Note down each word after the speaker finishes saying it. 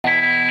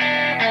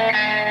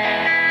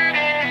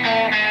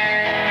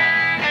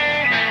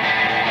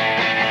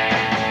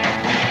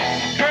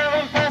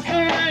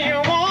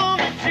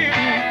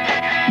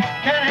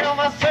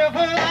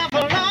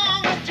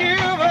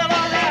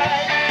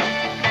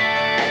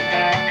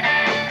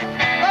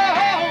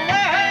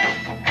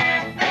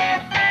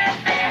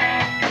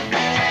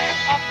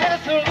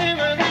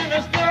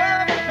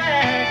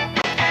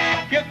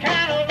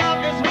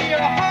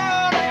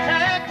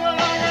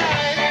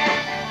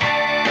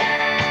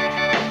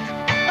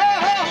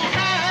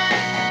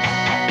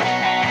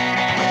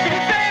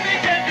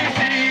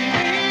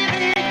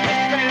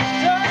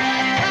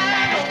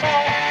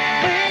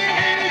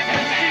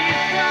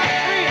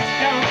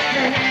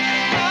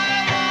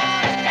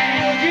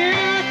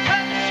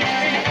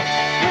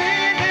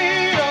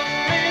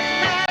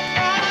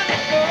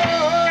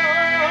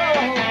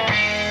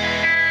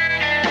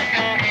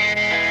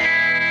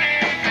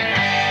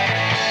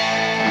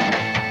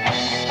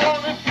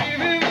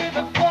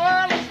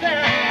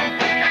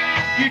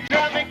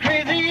drive me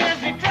crazy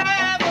as we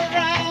drive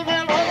around.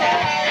 Well,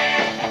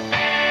 alright.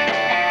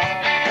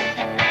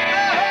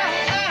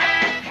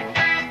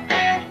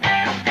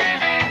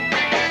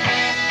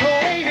 The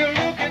way you're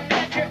looking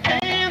at your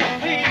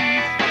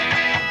enemies,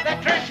 that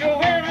dress you're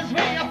wearing is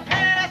way up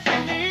past your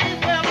knees.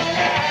 Well,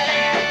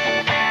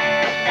 alright.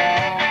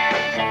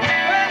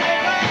 Well,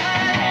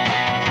 alright.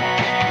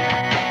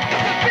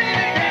 The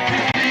feeling that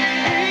you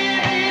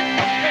need is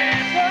the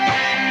best of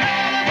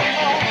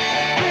all.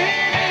 We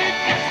need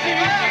to see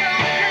your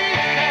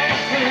dreams come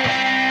true.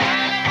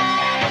 I'm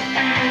on the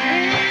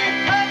street,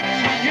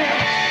 touching you,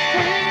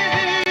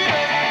 breathing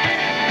your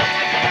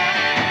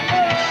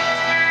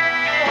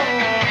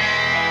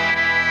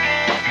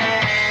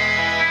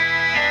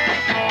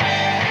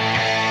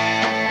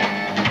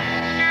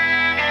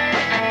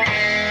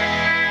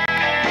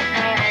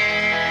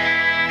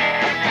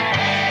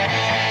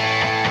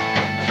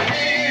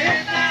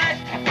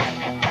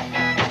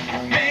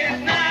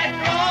midnight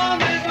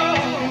rendezvous.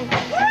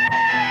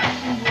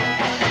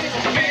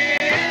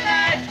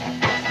 Midnight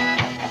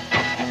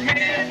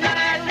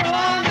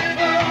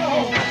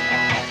rendezvous.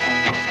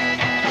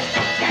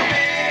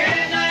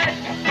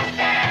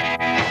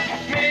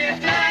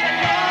 Midnight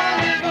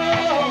rendezvous.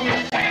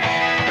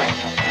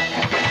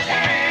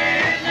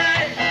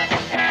 Midnight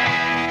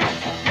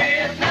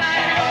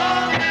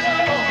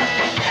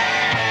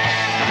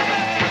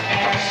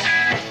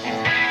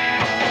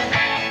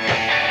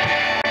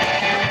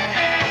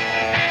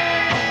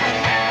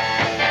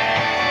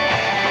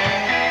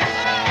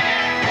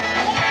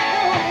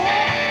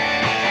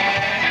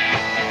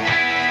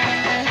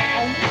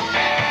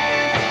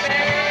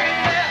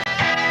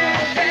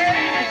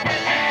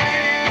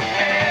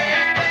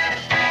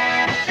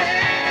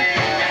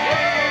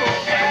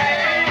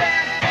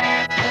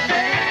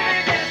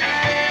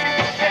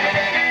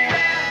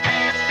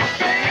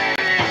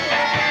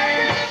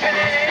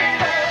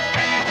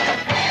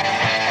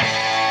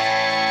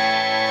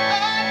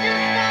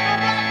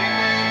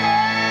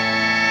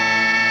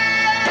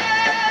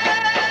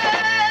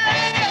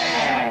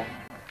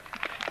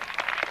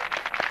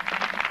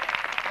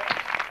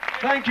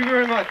Thank you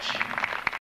very much.